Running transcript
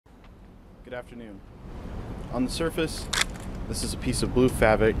Good afternoon. On the surface, this is a piece of blue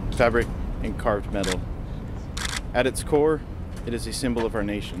fabric and carved metal. At its core, it is a symbol of our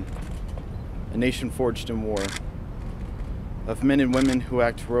nation, a nation forged in war, of men and women who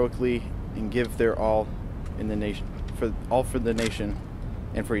act heroically and give their all in the nation, for the nation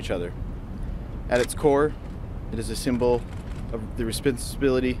and for each other. At its core, it is a symbol of the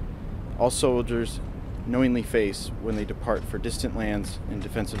responsibility all soldiers knowingly face when they depart for distant lands in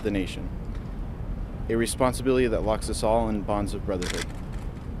defense of the nation. A responsibility that locks us all in bonds of brotherhood.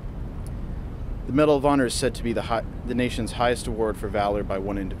 The Medal of Honor is said to be the nation's highest award for valor by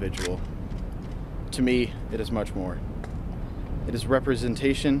one individual. To me, it is much more. It is a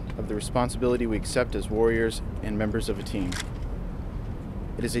representation of the responsibility we accept as warriors and members of a team.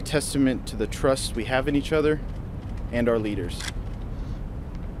 It is a testament to the trust we have in each other and our leaders.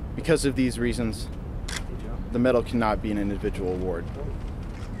 Because of these reasons, the medal cannot be an individual award.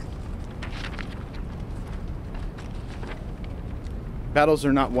 Battles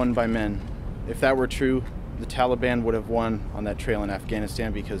are not won by men. If that were true, the Taliban would have won on that trail in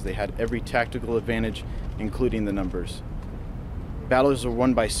Afghanistan because they had every tactical advantage, including the numbers. Battles are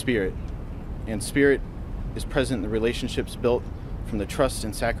won by spirit, and spirit is present in the relationships built from the trust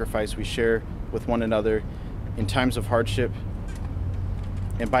and sacrifice we share with one another in times of hardship,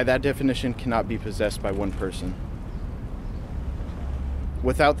 and by that definition cannot be possessed by one person.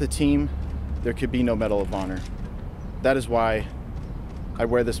 Without the team, there could be no Medal of Honor. That is why I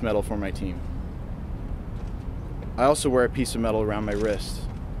wear this medal for my team. I also wear a piece of metal around my wrist.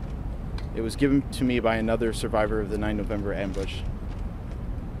 It was given to me by another survivor of the 9 November ambush.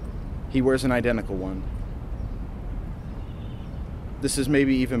 He wears an identical one. This is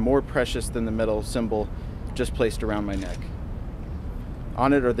maybe even more precious than the metal symbol just placed around my neck.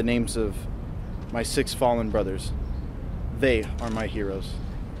 On it are the names of my 6 fallen brothers. They are my heroes.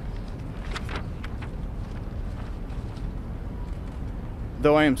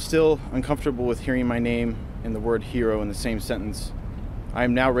 Though I am still uncomfortable with hearing my name and the word hero in the same sentence, I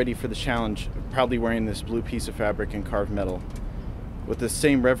am now ready for the challenge of proudly wearing this blue piece of fabric and carved metal with the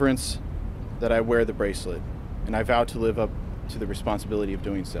same reverence that I wear the bracelet, and I vow to live up to the responsibility of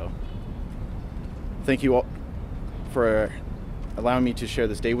doing so. Thank you all for allowing me to share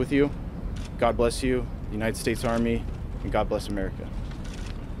this day with you. God bless you, the United States Army, and God bless America.